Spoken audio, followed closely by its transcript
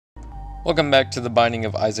Welcome back to the Binding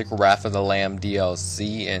of Isaac Wrath of the Lamb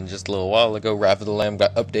DLC, and just a little while ago Wrath of the Lamb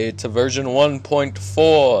got updated to version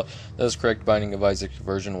 1.4. That is correct, Binding of Isaac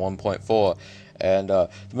version 1.4. And the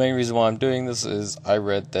main reason why I'm doing this is I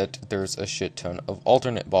read that there's a shit ton of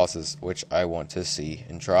alternate bosses, which I want to see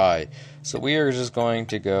and try. So we are just going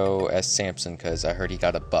to go as Samson, because I heard he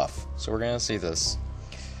got a buff. So we're going to see this.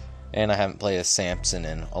 And I haven't played as Samson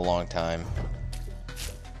in a long time.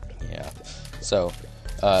 Yeah. So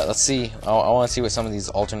let's see. I want to see what some of these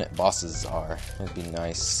alternate bosses are. It'd be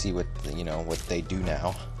nice to see what what they do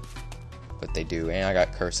now. What they do. And I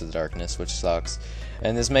got Curse of the Darkness, which sucks.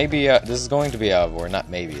 And this may be this is going to be out of order. Not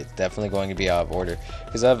maybe. It's definitely going to be out of order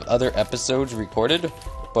because I have other episodes recorded,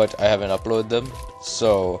 but I haven't uploaded them.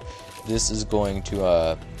 So this is going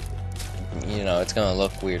to it's gonna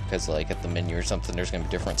look weird because like at the menu or something, there's gonna be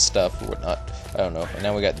different stuff or whatnot. I don't know. And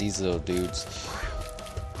now we got these little dudes.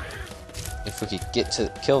 If we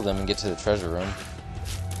could kill them and get to the treasure room.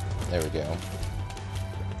 There we go.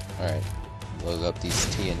 Alright. Load up these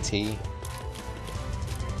TNT.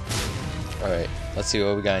 Alright. Let's see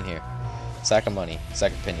what we got in here. Sack of money.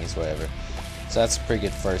 Sack of pennies, whatever. So that's a pretty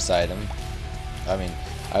good first item. I mean,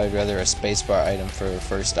 I would rather a spacebar item for a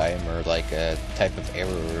first item or like a type of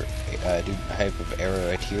arrow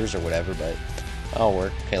at tears or whatever, but that'll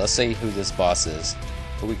work. Okay, let's see who this boss is.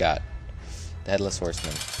 Who we got? The Headless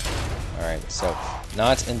Horseman. Alright, so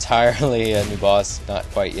not entirely a new boss, not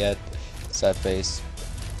quite yet. Sad face.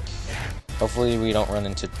 Hopefully we don't run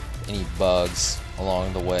into any bugs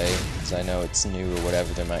along the way, because I know it's new or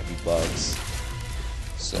whatever, there might be bugs.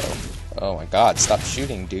 So, oh my god, stop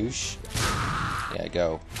shooting, douche. Yeah,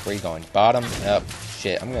 go. Where are you going? Bottom? Up.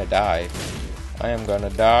 Shit, I'm gonna die. I am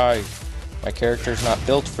gonna die. My character's not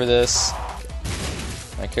built for this.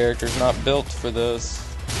 My character's not built for this.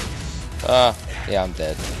 Yeah, I'm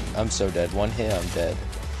dead. I'm so dead. One hit, I'm dead.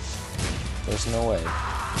 There's no way.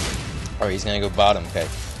 Alright, he's gonna go bottom. Okay.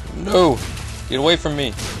 No! Get away from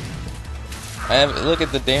me! Look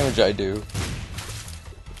at the damage I do.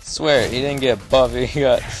 Swear, he didn't get a buff, he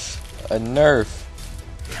got a nerf.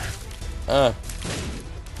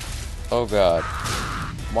 Oh god.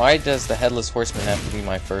 Why does the Headless Horseman have to be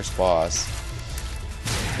my first boss?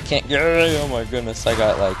 I can't get it. Oh my goodness, I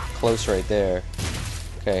got like close right there.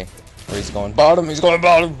 Okay. Where he's going bottom, he's going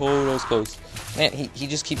bottom. Oh, that was close. Man, he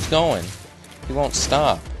just keeps going. He won't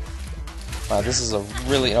stop. Wow, this is a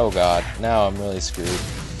really, oh god, now I'm really screwed.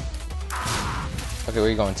 Okay, where are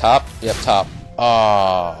you going? Top? Yep, top.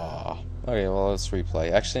 Ah. Okay, well, let's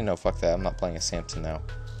replay. Actually, no, fuck that. I'm not playing as Samson now.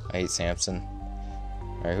 I hate Samson.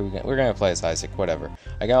 Alright, we're gonna play as Isaac, whatever.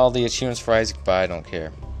 I got all the achievements for Isaac, but I don't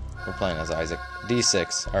care. We're playing as Isaac.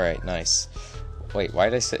 D6. Alright, nice. Wait, why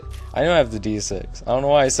did I say... I know I have the D6. I don't know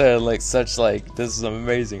why I said it like such like, this is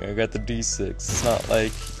amazing, I got the D6. It's not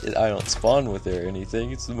like I don't spawn with it or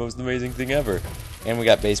anything. It's the most amazing thing ever. And we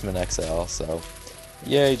got Basement XL, so...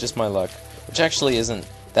 Yay, just my luck. Which actually isn't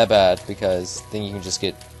that bad, because then you can just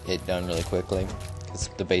get it done really quickly. Because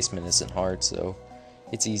the basement isn't hard, so...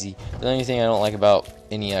 It's easy. The only thing I don't like about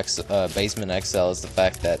any Basement XL is the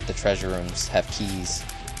fact that the treasure rooms have keys.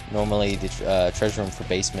 Normally, the treasure room for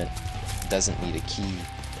basement doesn't need a key,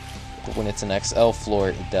 but when it's an XL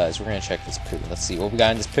floor, it does. We're gonna check this poo. Let's see what we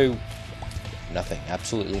got in this poo. Nothing.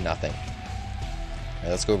 Absolutely nothing. Alright,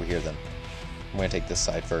 let's go over here then. I'm gonna take this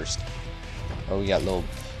side first. Oh, we got little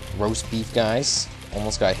roast beef guys.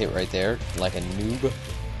 Almost got hit right there, like a noob.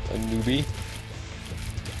 A newbie.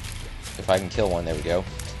 If I can kill one, there we go.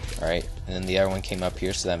 Alright, and then the other one came up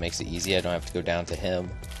here, so that makes it easy. I don't have to go down to him.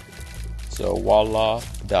 So, voila,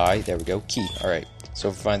 die. There we go. Key. Alright. So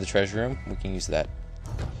if we find the treasure room, we can use that.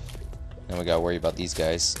 And we gotta worry about these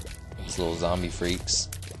guys. These little zombie freaks.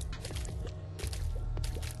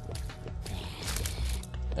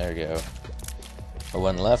 There we go.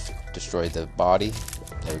 One left. Destroy the body.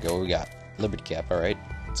 There we go. What we got? Liberty cap. Alright.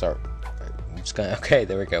 Sorry. I'm just gonna... Okay,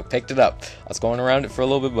 there we go. Picked it up. I was going around it for a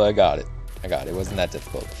little bit, but I got it. I got it. It wasn't that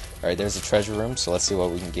difficult. Alright, there's the treasure room, so let's see what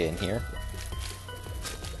we can get in here.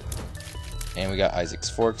 And we got Isaac's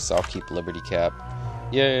fork, so I'll keep Liberty cap.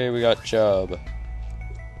 Yay, we got Chubb,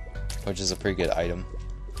 which is a pretty good item.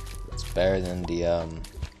 It's better than the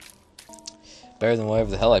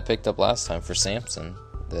whatever the hell I picked up last time for Samson,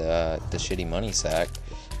 the shitty money sack,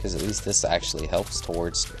 because at least this actually helps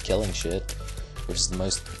towards killing shit, which is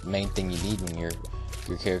the main thing you need when your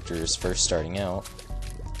character is first starting out.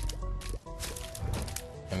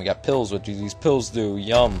 And we got pills. What do these pills do?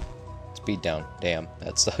 Yum. Speed down. Damn,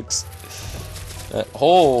 that sucks.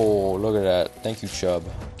 Oh, look at that. Thank you, Chubb.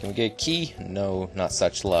 Can we get a key? No, not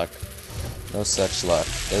such luck. No such luck.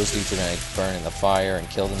 Those dudes are going to burn in the fire and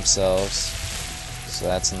kill themselves. So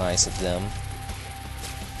that's nice of them.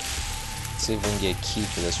 Let's see if we can get a key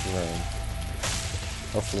for this room.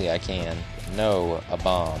 Hopefully I can. No, a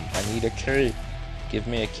bomb. I need a key. Give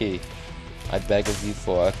me a key. I beg of you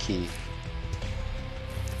for a key.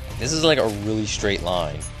 This is like a really straight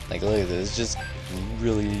line. Like, look at this. It's just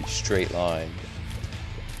really straight line.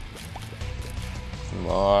 Come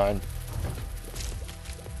on.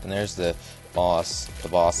 And there's the boss. The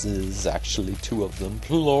bosses. Actually, 2 of them.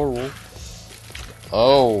 Plural.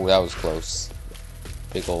 Oh, that was close.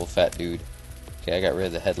 Big old fat dude. Okay, I got rid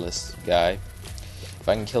of the headless guy. If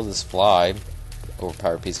I can kill this fly,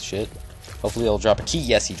 overpowered piece of shit, hopefully he'll drop a key.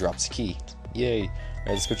 Yes, he drops a key. Yay. Alright,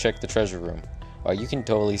 let's go check the treasure room. Wow, you can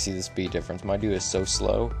totally see the speed difference. My dude is so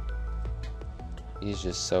slow. He's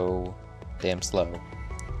just so damn slow.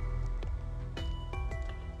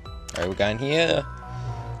 Alright, we got in here.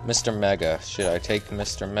 Mr. Mega. Should I take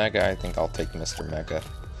Mr. Mega? I think I'll take Mr. Mega.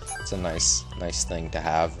 It's a nice thing to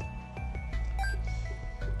have.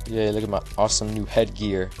 Yay, look at my awesome new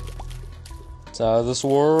headgear. It's out of this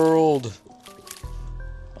world.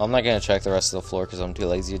 I'm not gonna check the rest of the floor because I'm too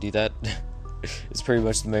lazy to do that. It's pretty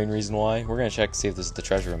much the main reason why. We're gonna check to see if this is the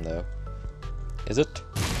treasure room though. Is it?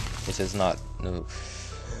 It is not. No.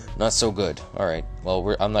 Not so good. Alright.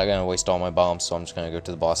 Well, I'm not gonna waste all my bombs, so I'm just gonna go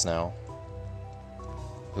to the boss now.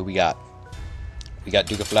 Who we got? We got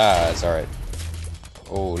Duke of Flies. Alright.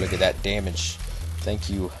 Oh, look at that damage. Thank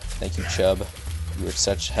you. Thank you, Chubb. You are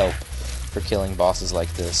such help for killing bosses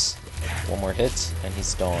like this. One more hit, and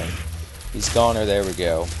he's gone. He's gone, or there we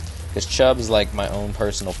go. Because Chubb is like my own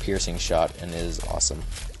personal piercing shot, and it is awesome.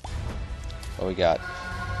 What we got?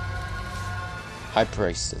 High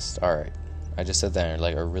Priestess. Alright. I just said that in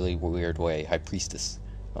like a really weird way. High Priestess.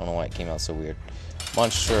 I don't know why it came out so weird.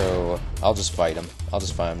 Monstro. I'll just fight him. I'll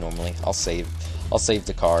just fight him normally. I'll save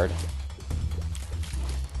the card.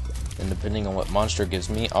 And depending on what Monstro gives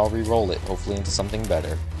me, I'll re-roll it, hopefully into something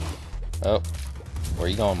better. Oh. Where are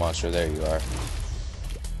you going, Monstro? There you are.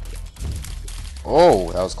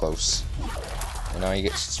 Oh, that was close. And now he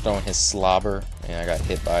gets thrown his slobber, and I got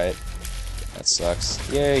hit by it. That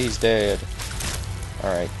sucks. Yay, he's dead.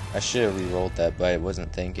 Alright, I should have re-rolled that, but I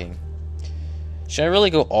wasn't thinking. Should I really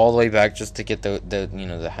go all the way back just to get the you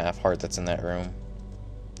know, the half heart that's in that room?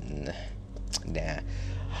 Nah.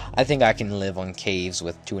 I think I can live on caves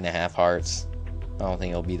with 2.5 hearts. I don't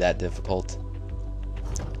think it'll be that difficult.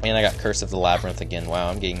 And I got Curse of the Labyrinth again. Wow,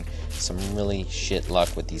 I'm getting some really shit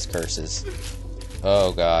luck with these curses.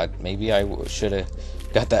 Oh god, maybe I should have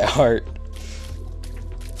got that heart.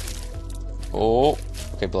 Oh,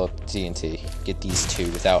 okay, blow up TNT. Get these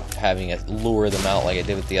 2 without having to lure them out like I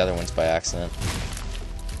did with the other ones by accident.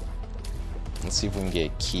 Let's see if we can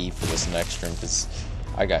get a key for this next room, because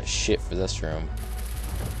I got shit for this room.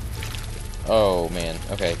 Oh man,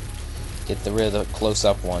 okay. Get rid of the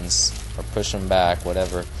close-up ones, or push them back,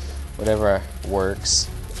 whatever works.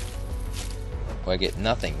 Oh, I get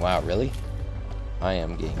nothing. Wow, really? I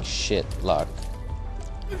am getting shit luck.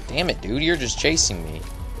 Damn it, dude, you're just chasing me.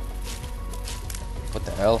 What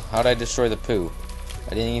the hell? How did I destroy the poo?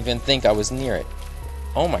 I didn't even think I was near it.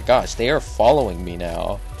 Oh my gosh, they are following me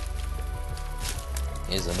now.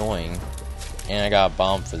 It is annoying. And I got a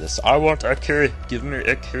bomb for this. I want a key. Give me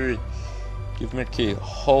a key. Give me a key.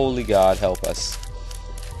 Holy God, help us.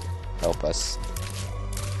 Help us.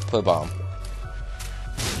 Put a bomb.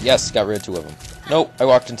 Yes, got rid of 2 of them. Nope, I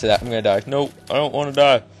walked into that. I'm gonna die. Nope, I don't want to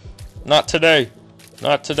die. Not today.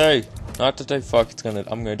 Not today. Not today. Fuck, I'm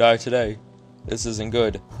gonna die today. This isn't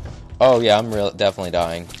good. Oh yeah, I'm definitely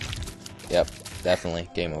dying. Yep, definitely.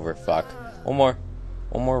 Game over. Fuck. One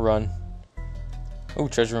more run. Ooh,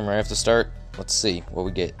 treasure room right after start. Let's see what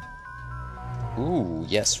we get. Ooh,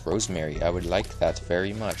 yes, rosemary. I would like that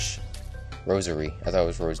very much. Rosary. I thought it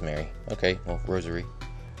was rosemary. Okay, well, rosary.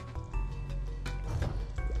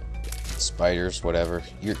 Spiders, whatever.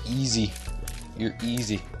 You're easy. You're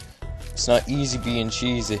easy. It's not easy being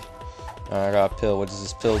cheesy. I got a pill. What does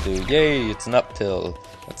this pill do? Yay, it's an up pill.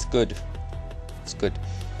 That's good. It's good.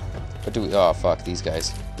 What do we... Oh, fuck, these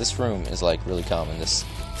guys. This room is, like, really common. This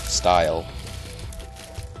style.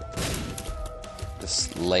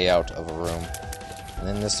 This layout of a room. And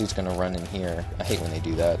then this dude's gonna run in here. I hate when they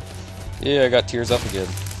do that. Yeah, I got tears up again.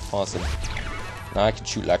 Awesome. Now I can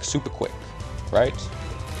shoot, like, super quick. Right?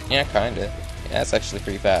 Yeah, kinda. Yeah, that's actually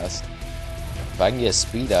pretty fast. If I can get a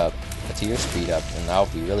speed up, a tier speed up, then that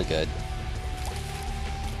would be really good.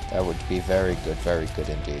 That would be very good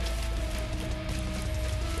indeed.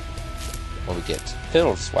 What we get?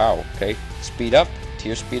 Pills, wow, okay. Speed up,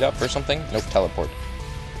 tier speed up or something? Nope, teleport.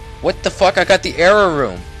 What the fuck? I got the error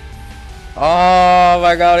room! Oh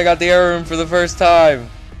my god, I got the error room for the first time!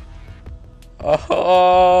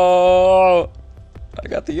 Oh, I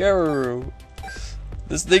got the arrow.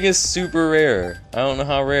 This thing is super rare. I don't know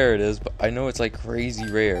how rare it is, but I know it's like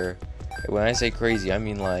crazy rare. When I say crazy, I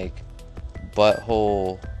mean like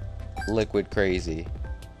butthole liquid crazy.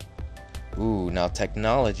 Ooh, now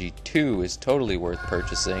technology 2 is totally worth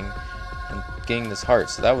purchasing and getting this heart.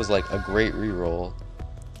 So that was like a great reroll.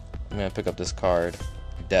 I'm gonna pick up this card.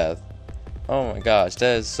 Death. Oh my gosh,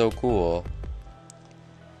 that is so cool.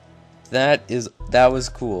 That was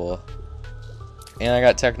cool. And I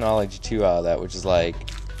got technology 2 out of that, which is like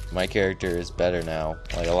my character is better now,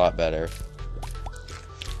 like a lot better.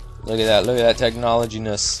 Look at that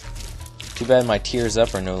technology-ness. Too bad my tears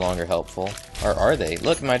up are no longer helpful. Or are they?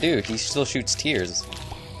 Look, my dude, he still shoots tears.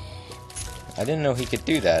 I didn't know he could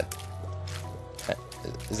do that.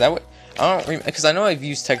 Is that what? I don't remember, because I know I've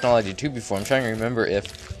used technology 2 before. I'm trying to remember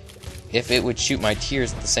if it would shoot my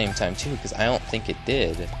tears at the same time too, because I don't think it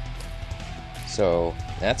did. So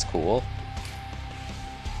that's cool.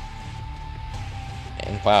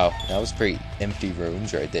 And wow, that was pretty empty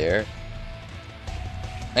rooms right there.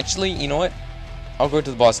 Actually, you know what? I'll go to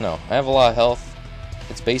the boss now. I have a lot of health.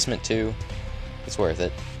 It's basement 2. It's worth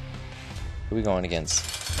it. Who are we going against?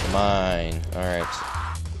 Mine. Alright.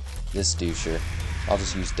 This doucher. I'll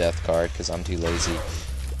just use death card because I'm too lazy.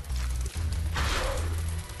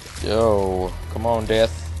 Yo, come on,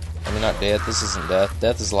 death. I mean, not death. This isn't death.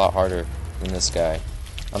 Death is a lot harder than this guy.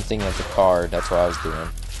 I'm thinking of the card. That's what I was doing.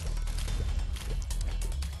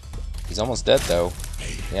 He's almost dead, though.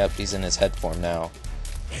 Yep, he's in his head form now.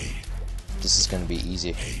 This is going to be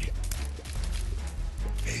easy.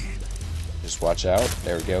 Just watch out.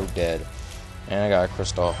 There we go. Dead. And I got a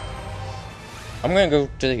crystal. I'm going to go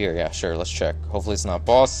to here. Yeah, sure. Let's check. Hopefully it's not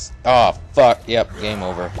boss. Oh, fuck. Yep, game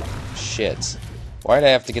over. Shit. Why'd I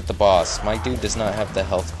have to get the boss? My dude does not have the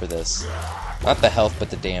health for this. Not the health, but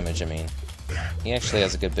the damage, I mean. He actually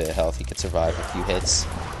has a good bit of health. He could survive a few hits.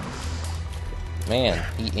 Man,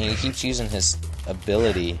 he keeps using his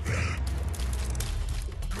ability.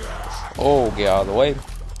 Oh, get out of the way.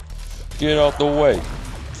 Get out the way.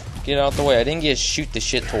 Get out the way. I didn't get to shoot the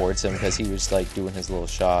shit towards him because he was like doing his little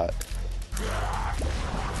shot.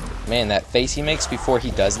 Man, that face he makes before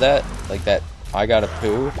he does that, like that I got a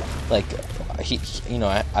poo, like he you know,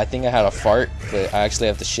 I think I had a fart, but I actually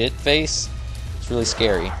have the shit face. It's really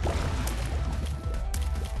scary.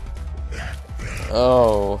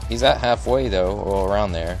 Oh, he's at halfway though, or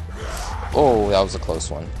around there. Oh, that was a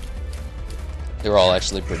close one. They were all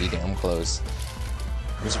actually pretty damn close.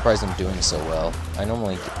 I'm surprised I'm doing so well. I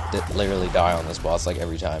normally literally die on this boss like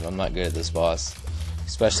every time. I'm not good at this boss,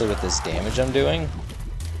 especially with this damage I'm doing.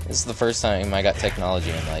 This is the first time I got technology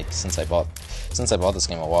in like since I bought this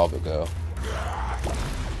game a while ago,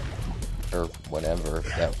 or whatever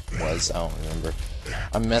that was. I don't remember.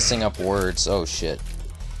 I'm messing up words. Oh shit.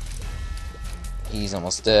 He's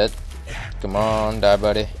almost dead. Come on, die,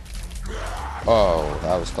 buddy. Oh,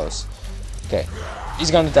 that was close. Okay,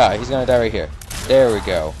 he's gonna die. He's gonna die right here. There we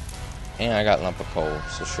go. And I got lump of coal,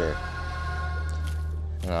 so sure.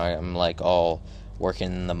 And I'm like all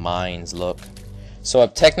working the mines. Look. So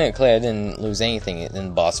technically, I didn't lose anything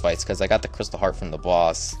in boss fights because I got the crystal heart from the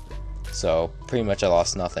boss. So pretty much I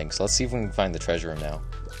lost nothing. So let's see if we can find the treasure room now.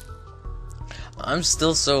 I'm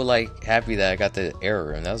still so like happy that I got the error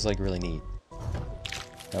room. That was like really neat.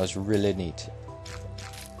 That was really neat.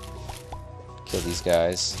 Kill these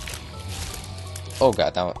guys. Oh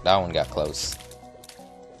god, that one got close.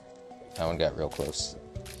 That one got real close.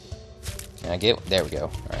 Can I get? There we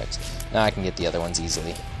go. Alright. Now I can get the other ones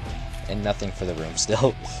easily. And nothing for the room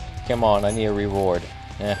still. Come on, I need a reward.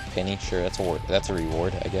 Penny, sure, that's a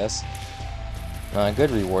reward, I guess. Not a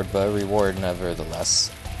good reward, but a reward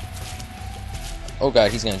nevertheless. Oh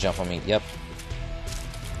god, he's gonna jump on me. Yep.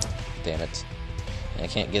 Damn it. I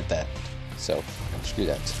can't get that. So, screw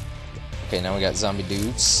that. Okay, now we got zombie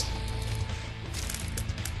dudes.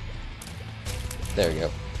 There we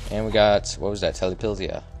go. And we got, what was that? Telepills?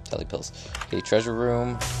 Yeah, telepills. Okay, treasure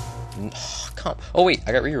room. Oh wait,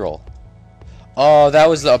 I got reroll. Oh, that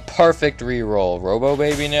was a perfect reroll. Robo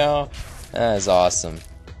baby now? That is awesome.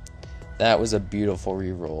 That was a beautiful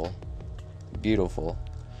reroll. Beautiful.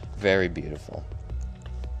 Very beautiful.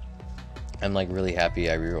 I'm like really happy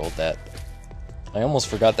I rerolled that. I almost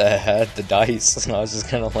forgot that I had the dice, and I was just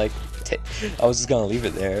gonna like, I was just gonna leave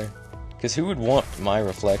it there. Cause who would want my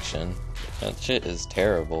reflection? That shit is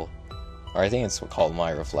terrible. Or I think it's called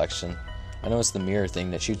my reflection. I know it's the mirror thing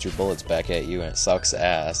that shoots your bullets back at you, and it sucks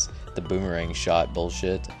ass. The boomerang shot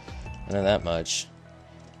bullshit. I know that much.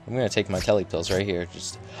 I'm gonna take my telepills right here.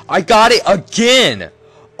 I got it again!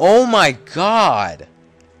 Oh my god!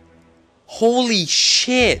 Holy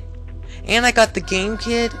shit! And I got the game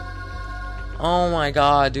kid. Oh my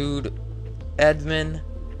god, dude. Edmund,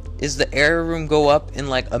 is the error room go up in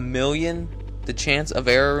like 1,000,000? The chance of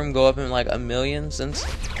error room go up in like 1,000,000 since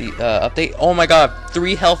the update? Oh my god,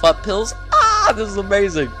 3 health up pills? Ah, this is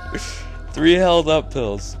amazing. 3 health up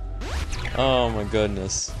pills. Oh my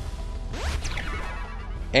goodness.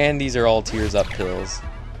 And these are all tears up pills,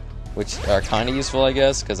 which are kind of useful, I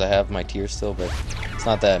guess, because I have my tears still, but it's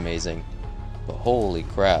not that amazing. But holy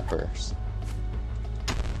crappers.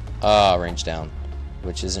 Range down,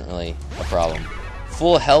 which isn't really a problem.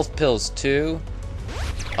 Full health pills too.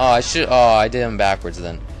 I did them backwards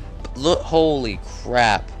then. But look, holy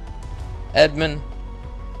crap. Edmund.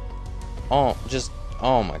 Oh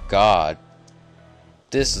my god.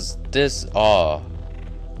 Curse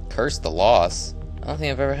the Lost. I don't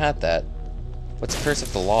think I've ever had that. What's Curse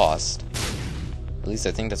of the Lost? At least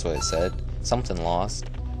I think that's what it said. Something lost.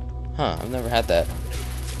 Huh, I've never had that.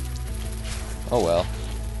 Oh well.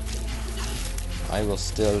 I will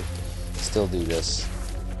still do this.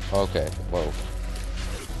 Okay, whoa.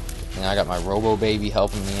 And I got my Robo Baby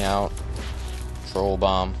helping me out. Troll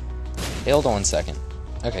Bomb. Hey, hold on 1 second.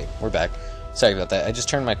 Okay, we're back. Sorry about that. I just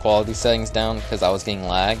turned my quality settings down because I was getting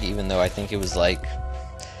lag, even though I think it was like...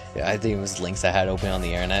 Yeah, I think it was links I had open on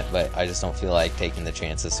the internet, but I just don't feel like taking the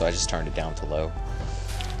chances, so I just turned it down to low.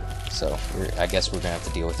 So, I guess we're going to have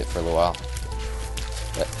to deal with it for a little while.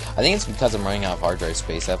 But I think it's because I'm running out of hard drive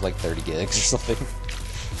space. I have like 30 gigs or something.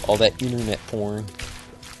 All that internet porn.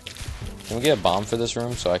 Can we get a bomb for this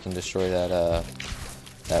room so I can destroy that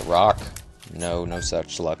rock? No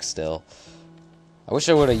such luck still. I wish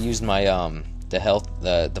I would have used my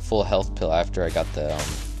the full health pill after I got the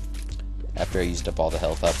after I used up all the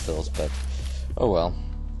health up pills, but oh well.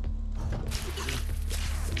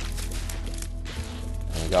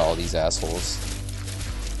 And we got all these assholes.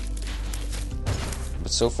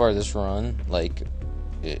 But so far this run, like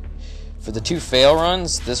for the 2 fail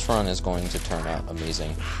runs, this run is going to turn out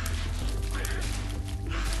amazing.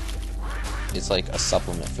 It's like a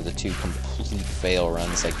supplement for the 2 complete fail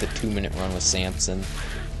runs, like the 2-minute run with Samson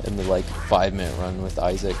and the like 5-minute run with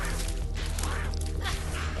Isaac.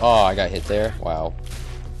 Oh, I got hit there. Wow.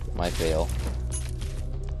 My fail.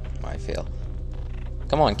 My fail.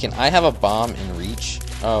 Come on, can I have a bomb in reach?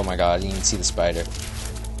 Oh my god, I didn't even see the spider.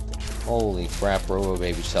 Holy crap, Robo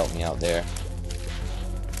Baby just helped me out there.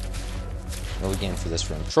 What are we getting for this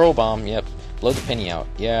room? Troll Bomb, yep. Blow the penny out.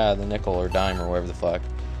 Yeah, the nickel or dime or whatever the fuck.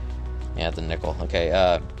 Yeah, the nickel. Okay,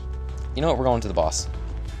 you know what? We're going to the boss.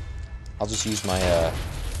 I'll just use my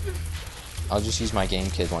game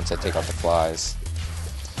kit once I take out the flies.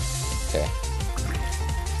 Okay.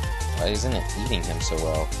 Why isn't it eating him so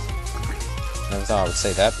well? Never thought I would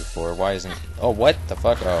say that before. Why isn't... Oh, what the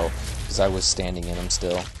fuck? Oh, because I was standing in him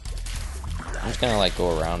still. I'm just gonna, like,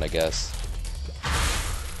 go around, I guess.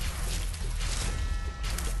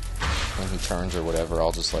 When he turns or whatever,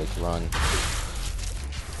 I'll just, like, run.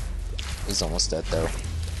 He's almost dead, though.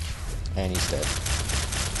 And he's dead.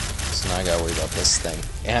 So now I gotta worry about this thing.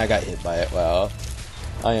 And I got hit by it. Wow.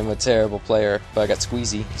 I am a terrible player, but I got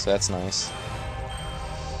squeezy, so that's nice.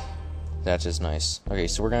 That's just nice. Okay,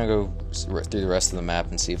 so we're gonna go through the rest of the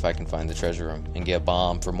map and see if I can find the treasure room and get a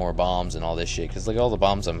bomb for more bombs and all this shit. Cause look at all the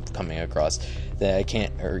bombs I'm coming across that I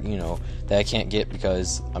can't, or you know, that I can't get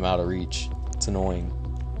because I'm out of reach. It's annoying.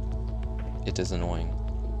 It is annoying.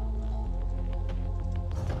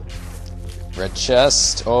 Red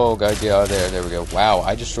chest. Oh, gotta get out of there. There we go. Wow,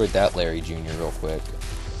 I destroyed that Larry Jr. real quick.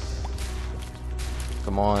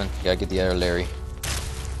 Come on, gotta get the other Larry.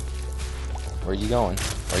 Where are you going?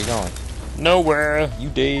 Where are you going? Nowhere! You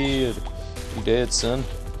dead! You dead, son.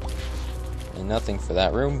 And nothing for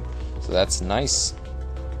that room, so that's nice.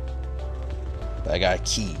 But I got a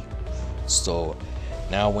key. So,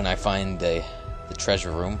 now when I find the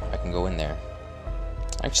treasure room, I can go in there.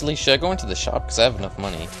 Actually, should I go into the shop? Because I have enough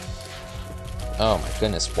money. Oh my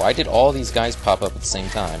goodness, why did all these guys pop up at the same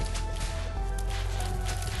time?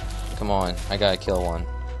 Come on, I gotta kill one.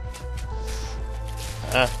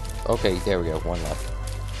 Okay, there we go, one left.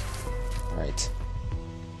 Alright.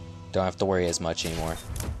 Don't have to worry as much anymore.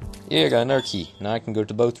 Yeah, I got another key. Now I can go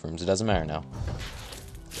to both rooms, it doesn't matter now.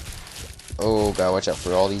 Oh, gotta watch out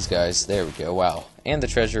for all these guys. There we go, wow. And the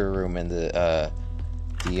treasure room and the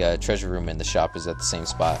treasure room in the shop is at the same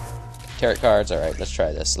spot. Tarot cards, alright, let's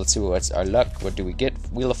try this. Let's see what's our luck. What do we get?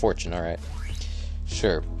 Wheel of Fortune, alright.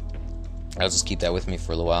 Sure. I'll just keep that with me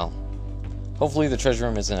for a little while. Hopefully the treasure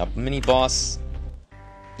room isn't a mini-boss.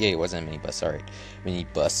 Yeah, it wasn't a mini-bus, alright.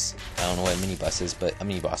 Mini-bus. I don't know what a mini-bus is, but a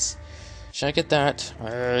mini-boss. Should I get that?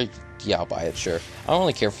 Yeah, I'll buy it, sure. I don't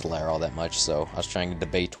really care for the ladder all that much, so I was trying to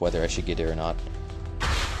debate whether I should get it or not.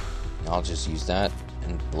 I'll just use that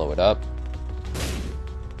and blow it up.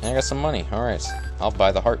 And I got some money. Alright. I'll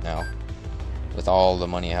buy the heart now. With all the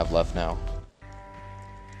money I have left now.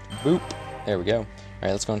 Boop. There we go.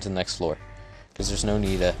 Alright, let's go into the next floor. Because there's no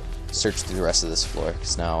need to search through the rest of this floor.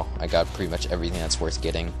 Because now I got pretty much everything that's worth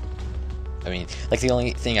getting. I mean, like, the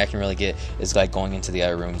only thing I can really get is, like, going into the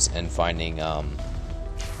other rooms and finding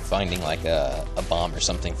like a bomb or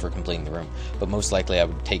something for completing the room. But most likely I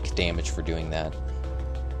would take damage for doing that.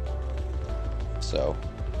 So,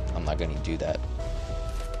 I'm not going to do that.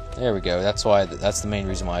 There we go. That's the main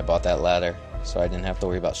reason why I bought that ladder. So I didn't have to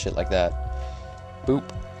worry about shit like that. Boop.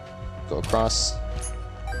 Go across.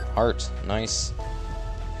 Heart. Nice.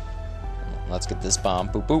 Let's get this bomb.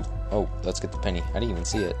 Boop, boop. Oh, let's get the penny. I didn't even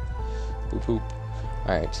see it. Boop, boop.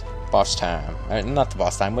 Alright. Boss time. Not the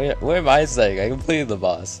boss time. What am I saying? I completed the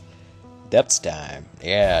boss. Depths time.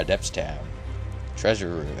 Yeah, depths time.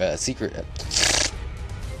 Treasure. Secret.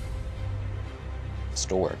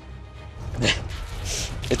 Store.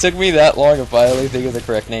 It took me that long to finally think of the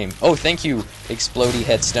correct name. Oh, thank you, Explodey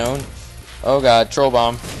Headstone. Oh god, troll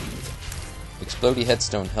bomb. Explodey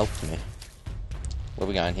Headstone helped me. What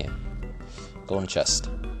we got in here? Golden chest.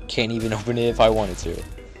 Can't even open it if I wanted to.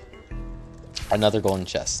 Another golden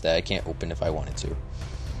chest that I can't open if I wanted to.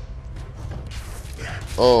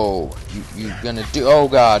 Oh, you gonna do? Oh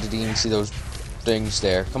god, did you even see those things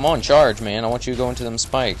there? Come on, charge, man! I want you to go into them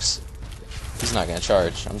spikes. He's not gonna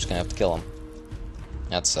charge. I'm just gonna have to kill him.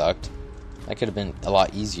 That sucked. That could have been a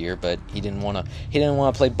lot easier, but he didn't wanna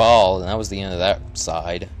play ball, and that was the end of that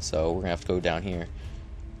side. So we're gonna have to go down here.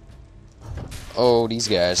 Oh, these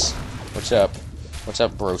guys. What's up? What's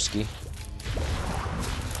up, broski?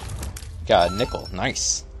 Got a nickel.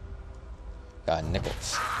 Nice. Got a nickel.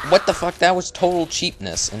 What the fuck? That was total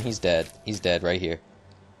cheapness, and he's dead. He's dead right here.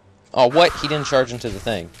 Oh, what? He didn't charge into the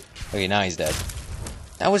thing. Okay, now he's dead.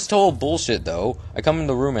 That was total bullshit, though. I come in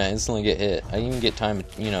the room and I instantly get hit. I didn't even get time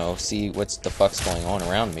to, you know, see what's the fuck's going on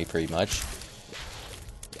around me, pretty much.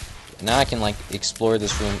 Now I can, like, explore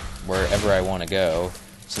this room wherever I want to go.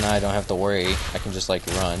 So now I don't have to worry. I can just, like,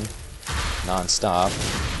 run non-stop.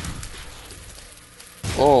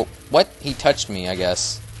 Oh, what? He touched me, I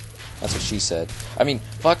guess. That's what she said. I mean,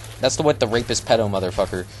 fuck, that's what the rapist pedo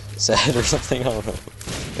motherfucker said or something. I don't know.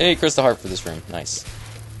 Hey, crystal heart for this room. Nice.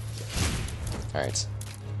 Alright.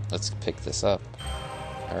 Let's pick this up.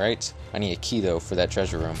 Alright. I need a key, though, for that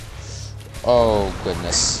treasure room. Oh,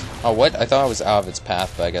 goodness. Oh, what? I thought I was out of its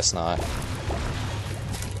path, but I guess not.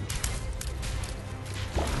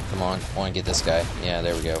 Come on. I want to get this guy. Yeah,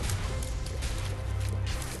 there we go.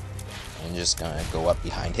 I'm just gonna go up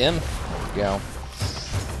behind him. There we go.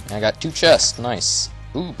 And I got 2 chests. Nice.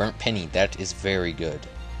 Ooh, burnt penny. That is very good.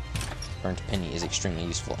 Burnt penny is extremely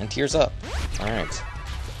useful. And tears up. Alright.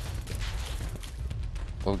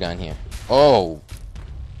 What we got in here? Oh!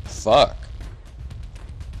 Fuck.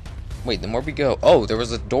 Wait, the more we go... Oh, there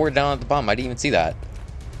was a door down at the bottom. I didn't even see that.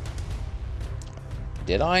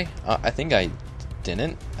 Did I? I think I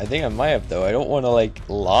didn't. I think I might have, though. I don't want to, like,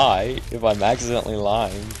 lie if I'm accidentally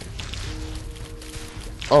lying.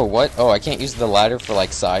 Oh, what? Oh, I can't use the ladder for,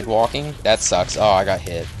 like, side walking? That sucks. Oh, I got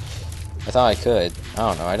hit. I thought I could. I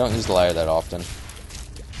don't know. I don't use the ladder that often.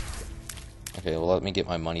 Okay, well, let me get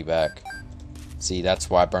my money back. See, that's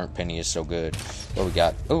why burnt penny is so good. What we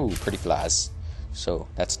got? Ooh, pretty flies. So,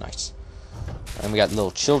 that's nice. And we got little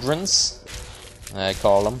children's, I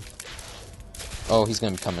call them. Oh, he's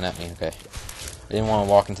gonna be coming at me. Okay. I didn't want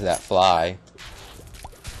to walk into that fly.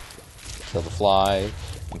 Kill the fly.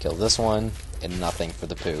 And kill this one. And nothing for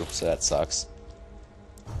the poo. So that sucks.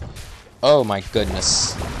 Oh my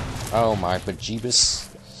goodness. Oh my bejeebus.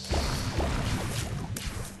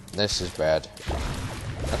 This is bad.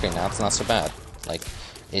 Okay, now it's not so bad. Like,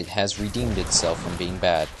 it has redeemed itself from being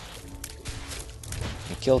bad.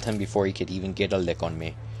 I killed him before he could even get a lick on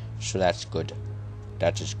me. So that's good.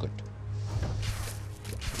 That is good.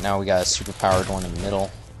 Now we got a super powered one in the middle.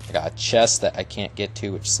 I got a chest that I can't get to,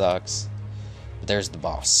 which sucks. But there's the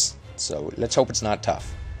boss. So let's hope it's not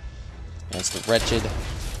tough. And it's the wretched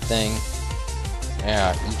thing.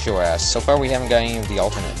 Yeah, eat your ass. So far we haven't got any of the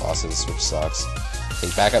alternate bosses, which sucks.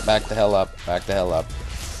 Okay, back up, back the hell up, back the hell up.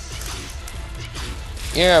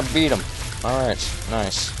 Yeah, beat him. Alright,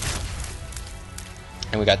 nice.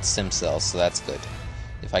 And we got the sim cells, so that's good.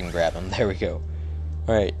 If I can grab him, there we go.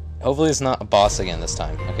 Alright, hopefully it's not a boss again this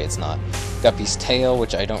time. Okay, it's not. Guppy's tail,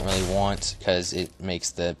 which I don't really want, because it makes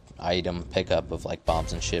the item pickup of, like,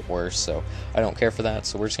 bombs and shit worse, so I don't care for that,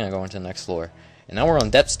 so we're just gonna go into the next floor. And now we're on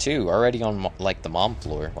depths 2, already on, like, the mom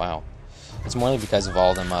floor. Wow. It's mainly because of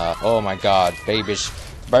all them, oh my god, babies.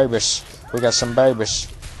 Babies. We got some babies.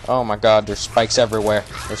 Oh my god, there's spikes everywhere.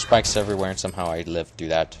 There's spikes everywhere, and somehow I lived through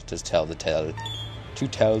that to tell the tale. To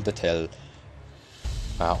tell the tale.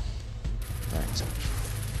 Wow. Alright.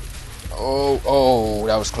 Oh,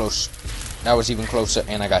 that was close. That was even closer,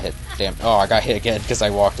 and I got hit. Damn. Oh, I got hit again because I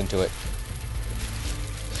walked into it.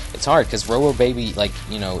 It's hard because Robo Baby, like,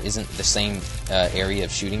 you know, isn't the same area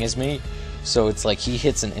of shooting as me. So it's like he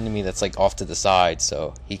hits an enemy that's like off to the side,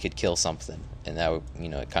 so he could kill something, and that would, you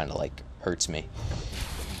know, it kind of like hurts me.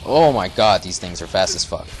 Oh my god, these things are fast as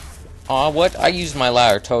fuck. Aw, what? I used my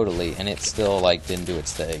ladder totally, and it still like didn't do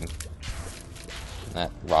its thing. And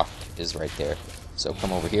that rock is right there. So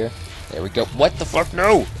come over here. There we go. What the fuck?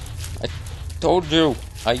 No! I told you.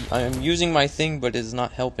 I am using my thing, but it's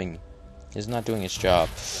not helping. It's not doing its job.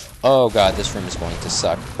 Oh god, this room is going to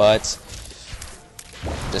suck, but...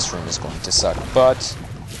 This room is going to suck, but...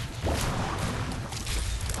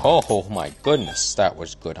 Oh my goodness, that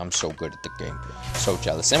was good. I'm so good at the game. So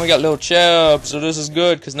jealous. And we got Lil Chub, so this is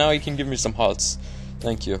good, because now he can give me some hearts.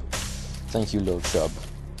 Thank you. Thank you, Lil Chub.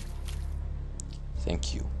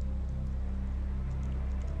 Thank you.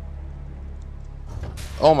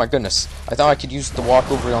 Oh my goodness. I thought I could use the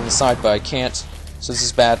walkover on the side, but I can't. So this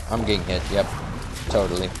is bad. I'm getting hit. Yep.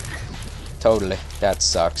 Totally. Totally. That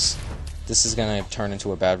sucks. This is gonna turn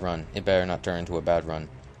into a bad run. It better not turn into a bad run.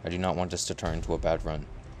 I do not want this to turn into a bad run.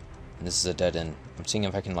 And this is a dead end. I'm seeing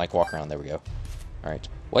if I can, like, walk around. There we go. Alright.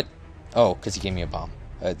 What? Oh, because he gave me a bomb.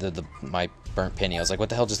 My burnt penny. I was like, what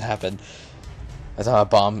the hell just happened? I thought a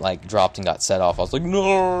bomb, like, dropped and got set off. I was like,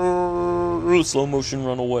 no! Slow motion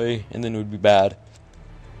run away. And then it would be bad.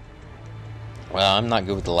 Well, I'm not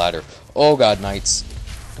good with the ladder. Oh god, knights.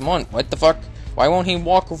 Come on, what the fuck? Why won't he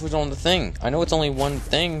walk over on the thing? I know it's only one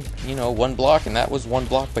thing, you know, one block, and that was one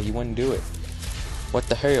block, but he wouldn't do it. What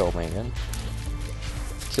the hell, man?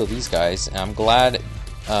 Kill these guys, and I'm glad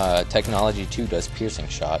Technology 2 does piercing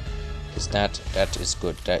shot, because that is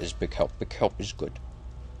good. That is big help. Big help is good.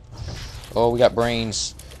 Oh, we got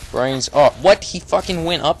brains. Brains. Oh, what? He fucking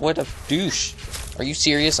went up? What a douche. Are you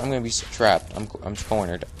serious? I'm gonna be trapped. I'm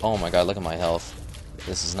cornered. Oh my god, look at my health.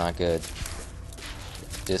 This is not good.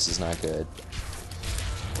 This is not good.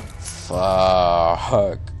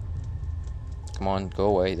 Fuck. Come on, go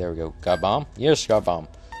away. There we go. Got a bomb? Yes, got a bomb.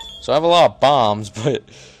 So I have a lot of bombs, but it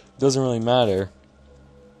doesn't really matter.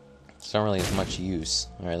 It's not really as much use.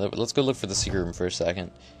 Alright, let's go look for the secret room for a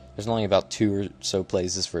second. There's only about 2 or so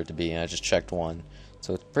places for it to be, and I just checked one.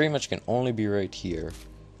 So it pretty much can only be right here,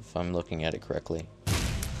 if I'm looking at it correctly.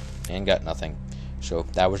 And got nothing. So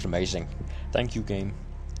that was amazing. Thank you, game.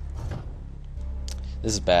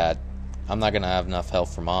 This is bad. I'm not gonna have enough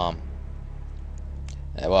health for Mom.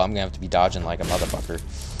 Well, I'm gonna have to be dodging like a motherfucker.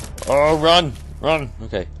 Oh, run! Run!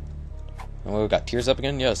 Okay. And we got tears up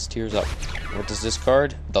again? Yes, tears up. What does this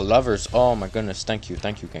card? The lovers. Oh my goodness. Thank you,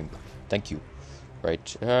 game. Thank you.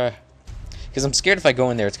 Right. Because I'm scared if I go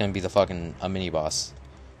in there, it's gonna be the fucking mini boss.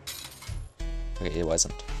 Okay, it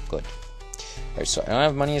wasn't. Good. Alright, so I don't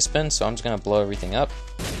have money to spend, so I'm just gonna blow everything up.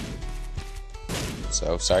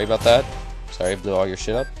 So, sorry about that. Sorry I blew all your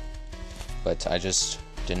shit up. But I just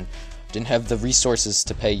didn't have the resources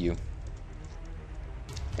to pay you.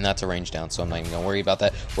 And that's a range down, so I'm not even gonna worry about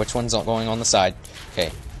that. Which one's going on the side?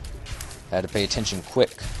 Okay. I had to pay attention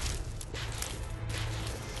quick.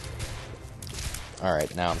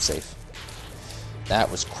 Alright, now I'm safe. That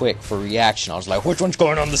was quick for reaction. I was like, which one's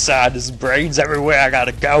going on the side? There's brains everywhere. I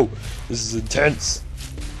gotta go. This is intense.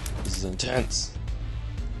 This is intense.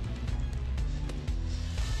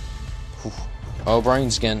 Whew. Oh,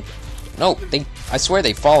 brains again. No, I swear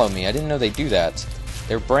they follow me. I didn't know they do that.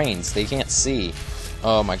 They're brains. They can't see.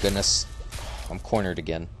 Oh my goodness. I'm cornered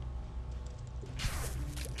again.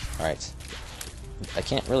 Alright. I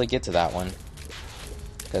can't really get to that one.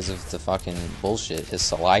 Because of the fucking bullshit. His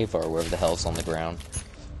saliva or wherever the hell's on the ground.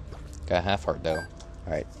 Got a half heart though.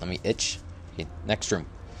 Alright, let me itch. Okay, next room.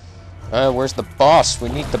 Where's the boss? We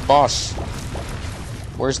need the boss.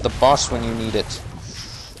 Where's the boss when you need it?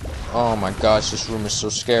 Oh my gosh, this room is so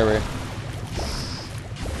scary.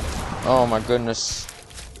 Oh my goodness.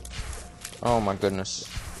 Oh my goodness.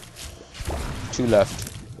 2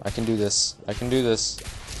 left. I can do this. I can do this.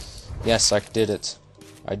 Yes, I did it.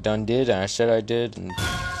 I done did, and I said I did, and...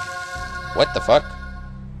 What the fuck?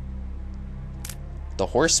 The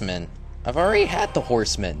horseman. I've already had the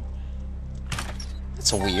horseman.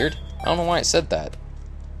 That's weird. I don't know why it said that.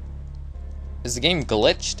 Is the game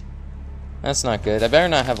glitched? That's not good. I better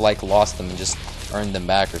not have, like, lost them and just earned them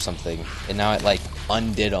back or something. And now it, like,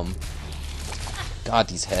 undid them. God,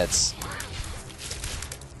 these heads.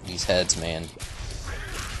 These heads, man.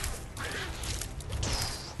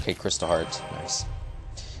 Okay, Crystal Heart. Nice.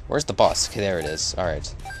 Where's the boss? Okay, there it is.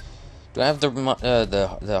 Alright. Do I have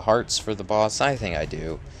the hearts for the boss? I think I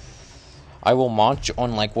do. I will munch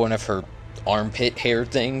on like one of her armpit hair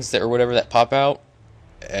things that or whatever that pop out,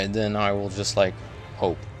 and then I will just like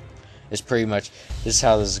hope. It's pretty much this is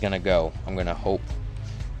how this is gonna go. I'm gonna hope.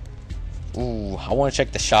 Ooh, I want to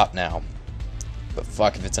check the shop now. But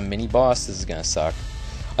fuck, if it's a mini boss, this is gonna suck.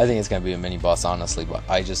 I think it's gonna be a mini boss, honestly. But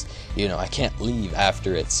I just, you know, I can't leave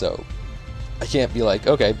after it, so I can't be like,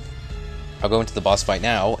 okay, I'll go into the boss fight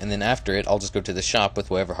now, and then after it, I'll just go to the shop with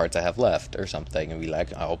whatever hearts I have left or something, and be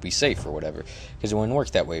like, I'll be safe or whatever. Because it wouldn't work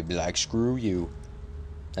that way. It'd be like, screw you.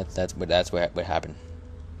 That's what happened.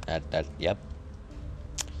 Yep.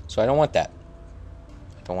 So I don't want that.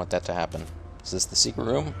 I don't want that to happen. Is this the secret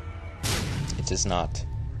room? It is not.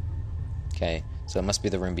 Okay, so it must be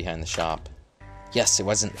the room behind the shop. Yes, it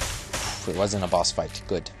wasn't. It wasn't a boss fight.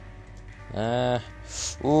 Good.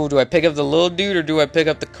 Ooh, do I pick up the little dude or do I pick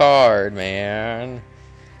up the card, man?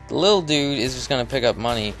 The little dude is just gonna pick up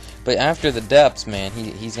money, but after the depths, man,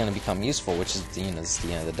 he's gonna become useful, which is the end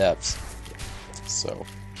of the depths. So,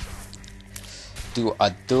 do I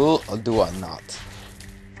do or do I not?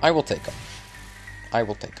 I will take him. I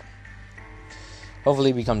will take him. Hopefully,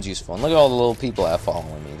 he becomes useful. And look at all the little people that are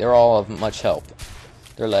following me. They're all of much help.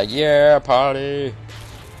 They're like, yeah, party.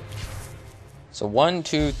 So 1,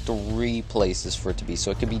 2, 3 places for it to be.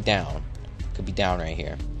 So it could be down. It could be down right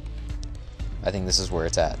here. I think this is where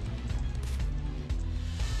it's at.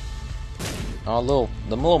 Oh,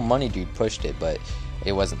 the little money dude pushed it, but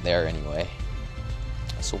it wasn't there anyway.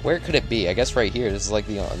 So where could it be? I guess right here. This is like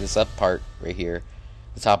this up part right here.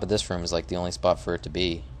 The top of this room is like the only spot for it to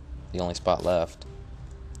be. The only spot left.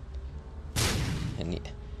 And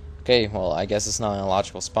okay, well, I guess it's not an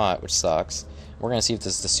illogical spot, which sucks. We're gonna see if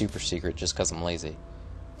this is the super secret just because I'm lazy.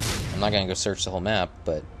 I'm not gonna go search the whole map,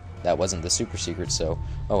 but that wasn't the super secret, so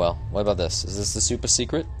oh well. What about this? Is this the super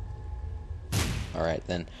secret? Alright,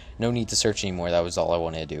 then no need to search anymore. That was all I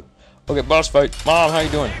wanted to do. Okay, boss fight. Mom, how you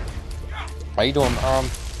doing? How you doing, Mom?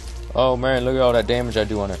 Oh man, look at all that damage I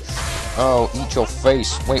do on her. Oh, eat your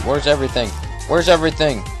face. Wait, where's everything? Where's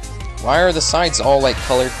everything? Why are the sides all like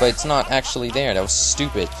colored, but it's not actually there? That was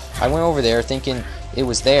stupid. I went over there thinking it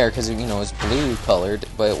was there because, you know, it's blue colored,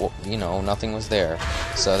 but, you know, nothing was there.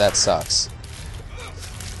 So that sucks.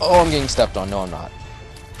 Oh, I'm getting stepped on. No, I'm not.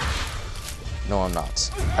 No, I'm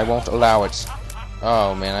not. I won't allow it.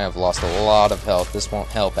 Oh, man, I have lost a lot of health. This won't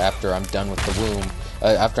help after I'm done with the womb.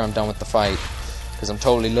 After I'm done with the fight. Because I'm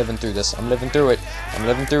totally living through this. I'm living through it. I'm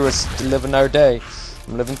living through it to live another day.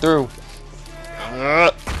 I'm living through.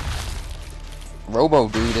 Robo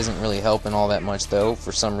Dude isn't really helping all that much, though,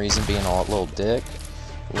 for some reason, being all a little dick.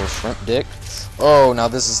 A little shrimp dick. Oh, now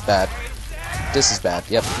this is bad. This is bad.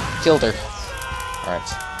 Yep. Killed her. Alright.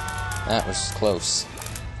 That was close.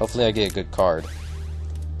 Hopefully I get a good card.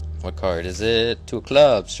 What card is it? 2 of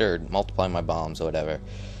clubs. Sure. Multiply my bombs or whatever.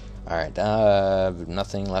 Alright.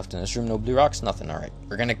 Nothing left in this room. No blue rocks. Nothing. Alright.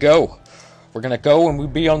 We're gonna go. We're gonna go and we'll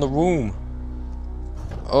be on the room.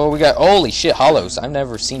 Oh, we got... Holy shit, hollows. I've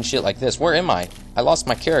never seen shit like this. Where am I? I lost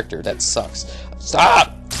my character. That sucks.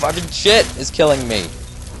 Stop! Fucking shit is killing me.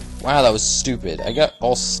 Wow, that was stupid. I got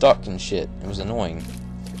all stuck and shit. It was annoying.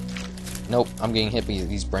 Nope, I'm getting hit by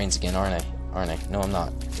these brains again, aren't I? Aren't I? No, I'm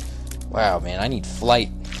not. Wow, man, I need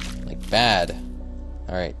flight. Like, bad.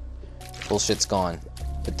 Alright. Bullshit's gone.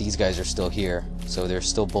 But these guys are still here. So there's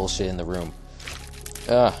still bullshit in the room.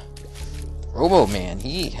 Robo Man,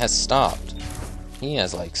 he has stopped. He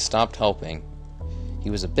has, like, stopped helping.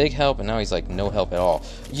 He was a big help, and now he's, like, no help at all.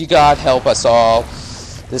 You God help us all.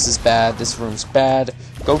 This is bad. This room's bad.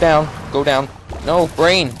 Go down. Go down. No,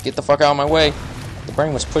 brain. Get the fuck out of my way. The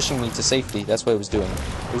brain was pushing me to safety. That's what it was doing.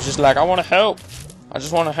 It was just like, I want to help. I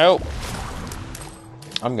just want to help.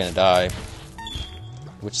 I'm gonna die.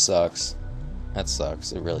 Which sucks. That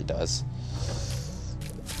sucks. It really does.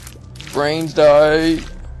 Brains die.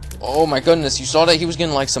 Oh my goodness, you saw that he was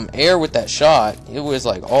getting like some air with that shot. It was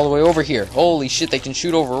like all the way over here. Holy shit, they can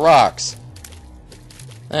shoot over rocks.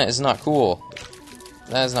 That is not cool.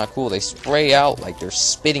 That is not cool. They spray out like they're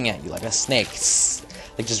spitting at you like a snake.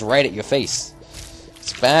 Like just right at your face.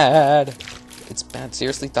 It's bad. It's bad.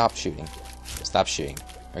 Seriously, stop shooting. Stop shooting.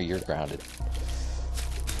 Or you're grounded.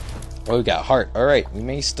 Oh, we got heart. Alright, we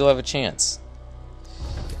may still have a chance.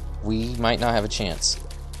 We might not have a chance.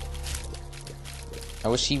 I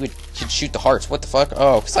wish he could shoot the hearts. What the fuck?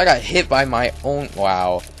 Oh, because I got hit by my own...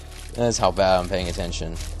 Wow. That's how bad I'm paying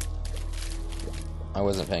attention. I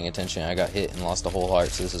wasn't paying attention. I got hit and lost a whole heart,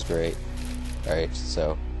 so this is great. Alright,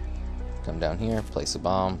 so... Come down here, place a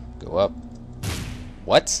bomb, go up.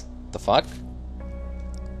 What? The fuck?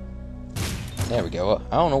 There we go.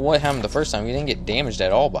 I don't know what happened the first time. We didn't get damaged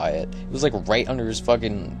at all by it. It was like right under his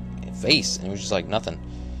fucking face, and it was just like nothing.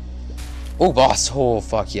 Oh, boss. Oh,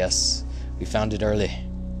 fuck, yes. We found it early.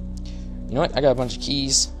 You know what? I got a bunch of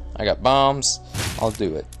keys. I got bombs. I'll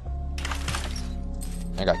do it.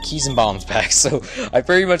 I got keys and bombs back, so I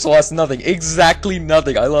pretty much lost nothing. Exactly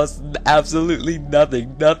nothing. I lost absolutely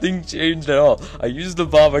nothing. Nothing changed at all. I used the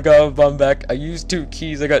bomb, I got a bomb back. I used 2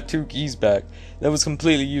 keys, I got 2 keys back. That was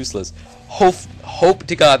completely useless. Hope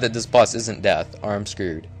to God that this boss isn't death, or I'm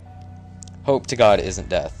screwed. Hope to God it isn't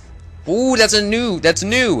death. Ooh, that's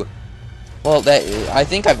new. Well, I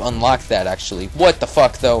think I've unlocked that, actually. What the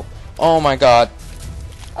fuck, though? Oh my god.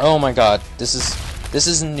 Oh my god. This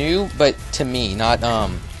is new, but to me, not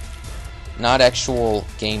actual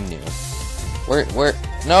game new.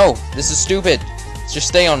 No, this is stupid. Just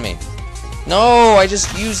stay on me. No, I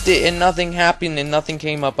just used it and nothing happened and nothing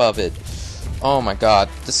came up of it. Oh my god,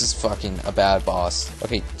 this is fucking a bad boss.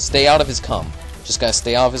 Okay, stay out of his cum. Just gotta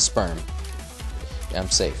stay out of his sperm. Yeah, I'm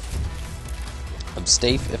safe. I'm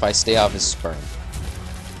safe if I stay out of his sperm.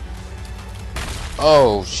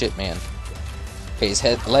 Oh, shit, man. Okay, his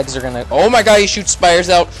legs are gonna... Oh my god, he shoots spires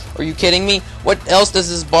out! Are you kidding me? What else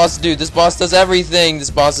does this boss do? This boss does everything!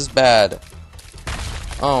 This boss is bad.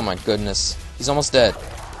 Oh my goodness. He's almost dead.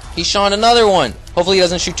 He shot another one! Hopefully he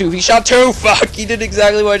doesn't shoot 2. He shot 2! Fuck! He did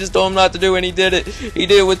exactly what I just told him not to do, and he did it! He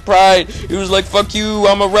did it with pride! He was like, fuck you,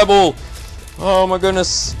 I'm a rebel! Oh my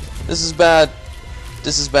goodness. This is bad.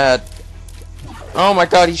 This is bad. Oh my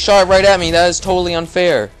god, he shot right at me! That is totally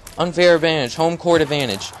unfair. Unfair advantage. Home court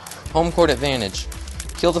advantage. Home court advantage.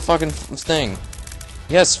 Kill the fucking thing.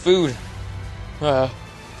 Yes, food.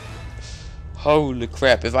 Holy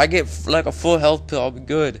crap. If I get like a full health pill, I'll be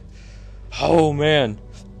good. Oh, man.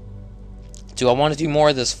 Do I want to do more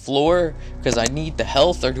of this floor? Because I need the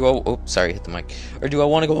health, or do I... Oh, sorry, hit the mic. Or do I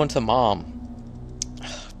want to go into Mom?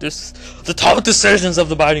 This, the top decisions of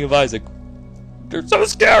the Binding of Isaac. They're so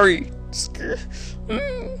scary.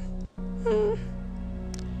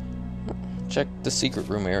 Check the secret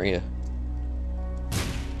room area.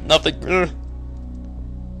 Nothing. I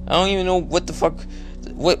don't even know what the fuck.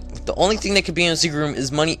 What? The only thing that could be in a secret room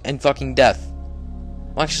is money and fucking death.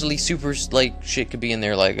 Well, actually, super like shit could be in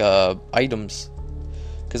there, like items.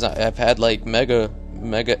 Because I've had like mega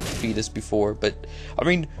fetus before, but I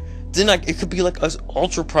mean, then it could be like a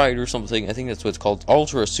ultra pride or something. I think that's what it's called,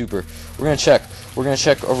 ultra super. We're gonna check. We're gonna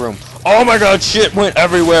check a room. Oh my god, shit went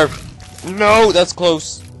everywhere. No, that's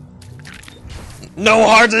close. No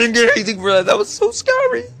hearts, I didn't get anything for that. That was so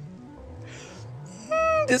scary.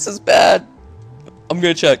 This is bad. I'm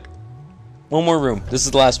gonna check. One more room. This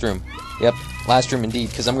is the last room. Yep, last room indeed,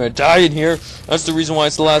 because I'm gonna die in here. That's the reason why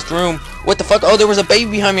it's the last room. What the fuck? Oh, there was a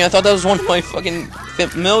baby behind me. I thought that was one of my fucking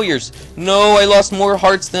familiars. No, I lost more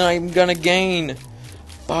hearts than I'm gonna gain.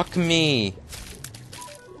 Fuck me.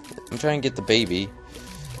 I'm trying to get the baby.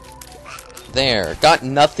 There. Got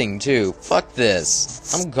nothing, too. Fuck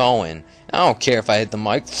this. I'm going. I don't care if I hit the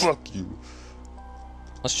mic. Fuck you.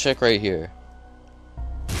 Let's check right here.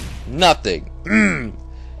 Nothing.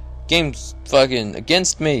 Game's fucking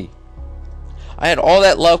against me. I had all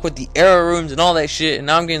that luck with the error rooms and all that shit, and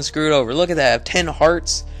now I'm getting screwed over. Look at that. I have 10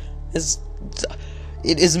 hearts. It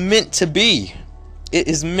is meant to be. It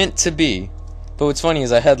is meant to be. But what's funny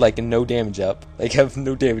is I had like a no damage up. Like I have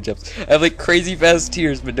no damage ups. I have like crazy fast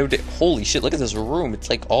tears, but no holy shit, look at this room. It's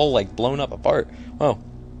like all like blown up apart. Wow.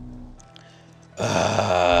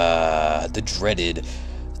 The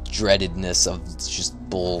dreadedness of just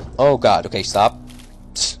bull. Oh god, okay, stop.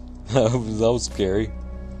 That was scary.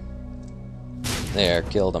 There,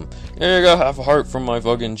 killed him. There you go, half a heart from my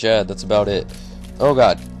fucking Chad. That's about it. Oh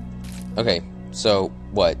god. Okay, so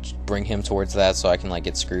what? Bring him towards that so I can like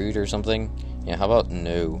get screwed or something? Yeah, how about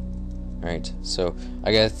no? Alright, so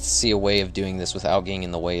I gotta see a way of doing this without getting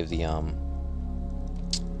in the way of the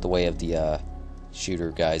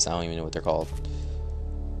shooter guys. I don't even know what they're called.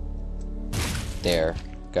 There.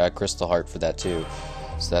 Got a crystal heart for that too.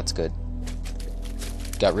 So that's good.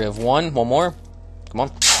 Got rid of one more. Come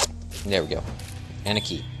on. There we go. And a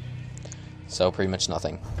key. So pretty much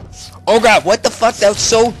nothing. Oh god, what the fuck? That was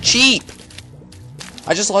so cheap!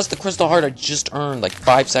 I just lost the crystal heart I just earned like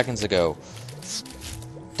 5 seconds ago.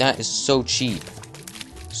 That is so cheap.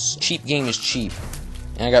 Cheap game is cheap.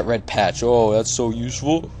 And I got red patch. Oh, that's so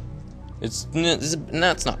useful. That's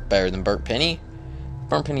not better than Burnt Penny.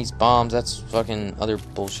 Burnt Penny's bombs, that's fucking other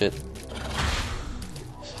bullshit.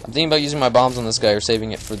 I'm thinking about using my bombs on this guy or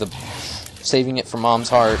saving it for Mom's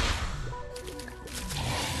heart.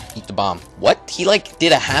 Eat the bomb. What? He like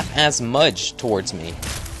did a half-ass mudge towards me.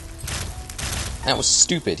 That was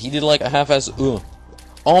stupid. He did like a half-ass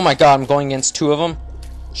Oh my god, I'm going against 2 of them.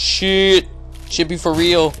 Shit. Should be for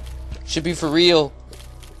real. Should be for real.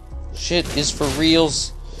 Shit is for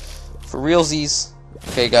reals. For realsies.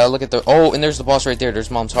 Okay, gotta look at the... Oh, and there's the boss right there. There's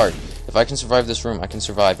Mom's heart. If I can survive this room, I can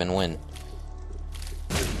survive and win.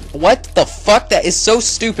 What the fuck? That is so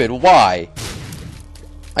stupid. Why?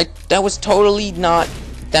 That was totally not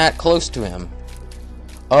that close to him.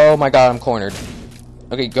 Oh my god, I'm cornered.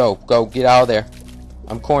 Okay, go. Go. Get out of there.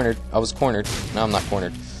 I'm cornered. I was cornered. Now I'm not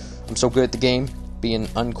cornered. I'm so good at the game. Being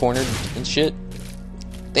uncornered and shit.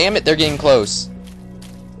 Damn it, they're getting close.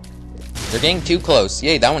 They're getting too close.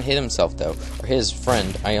 Yay, that one hit himself, though. Or his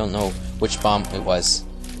friend. I don't know which bomb it was.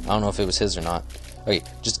 I don't know if it was his or not. Okay,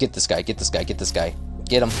 just get this guy. Get this guy. Get this guy.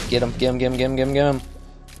 Get him. Get him. Get him. Get him. Get him. Get him. Get him.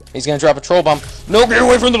 He's gonna drop a troll bomb. No, get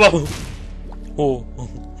away from the bomb! Oh.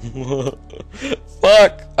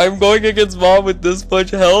 Fuck. I'm going against Mom with this much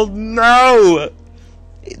health. No!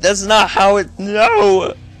 That's not how it...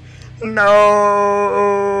 No!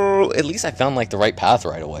 No! At least I found, like, the right path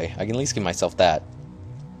right away. I can at least give myself that.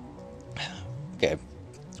 Okay.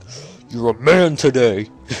 You're a man today.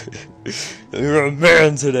 You're a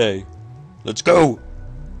man today. Let's go.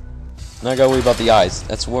 Now I gotta worry about the eyes.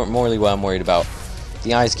 That's morally what I'm worried about.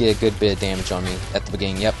 The eyes get a good bit of damage on me at the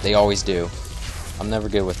beginning. Yep, they always do. I'm never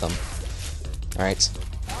good with them. Alright.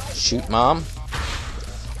 Shoot, Mom.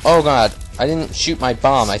 Oh god. I didn't shoot my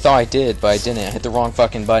bomb. I thought I did, but I didn't. I hit the wrong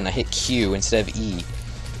fucking button. I hit Q instead of E.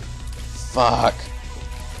 Fuck.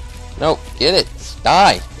 Nope. Get it.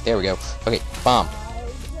 Die. There we go. Okay, bomb.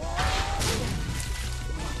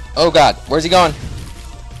 Oh god. Where's he going?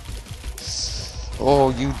 Oh,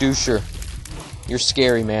 you doucher. You're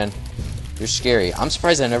scary, man. You're scary. I'm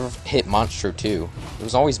surprised I never hit Monstro 2. It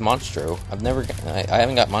was always Monstro. I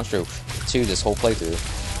haven't got Monstro 2 this whole playthrough.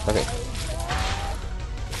 Okay.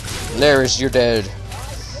 Laris, you're dead.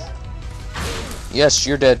 Yes,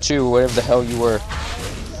 you're dead too, whatever the hell you were.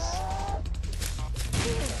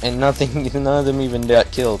 And none of them even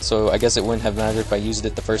got killed, so I guess it wouldn't have mattered if I used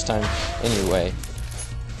it the first time anyway.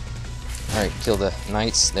 Alright, kill the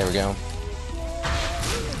knights. There we go.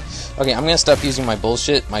 Okay, I'm gonna stop using my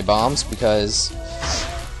bullshit, my bombs, because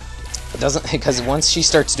once she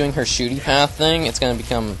starts doing her shooty path thing, it's gonna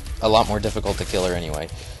become a lot more difficult to kill her anyway.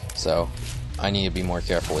 So I need to be more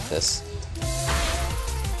careful with this.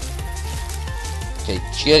 Okay,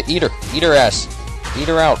 eat her. Eat her ass. Eat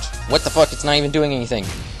her out. What the fuck? It's not even doing anything.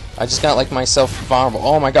 I just got, like, myself vulnerable.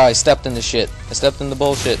 Oh my god, I stepped in the shit. I stepped in the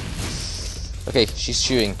bullshit. Okay, she's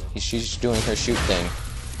shooting. She's doing her shoot thing.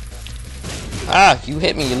 Ah, you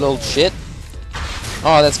hit me, you little shit.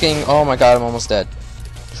 Oh, that's getting... Oh my god, I'm almost dead.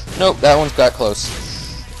 Nope, that one's got close.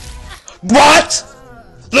 What?!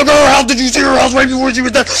 Look at her health! Did you see her health right before she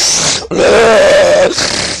was dead?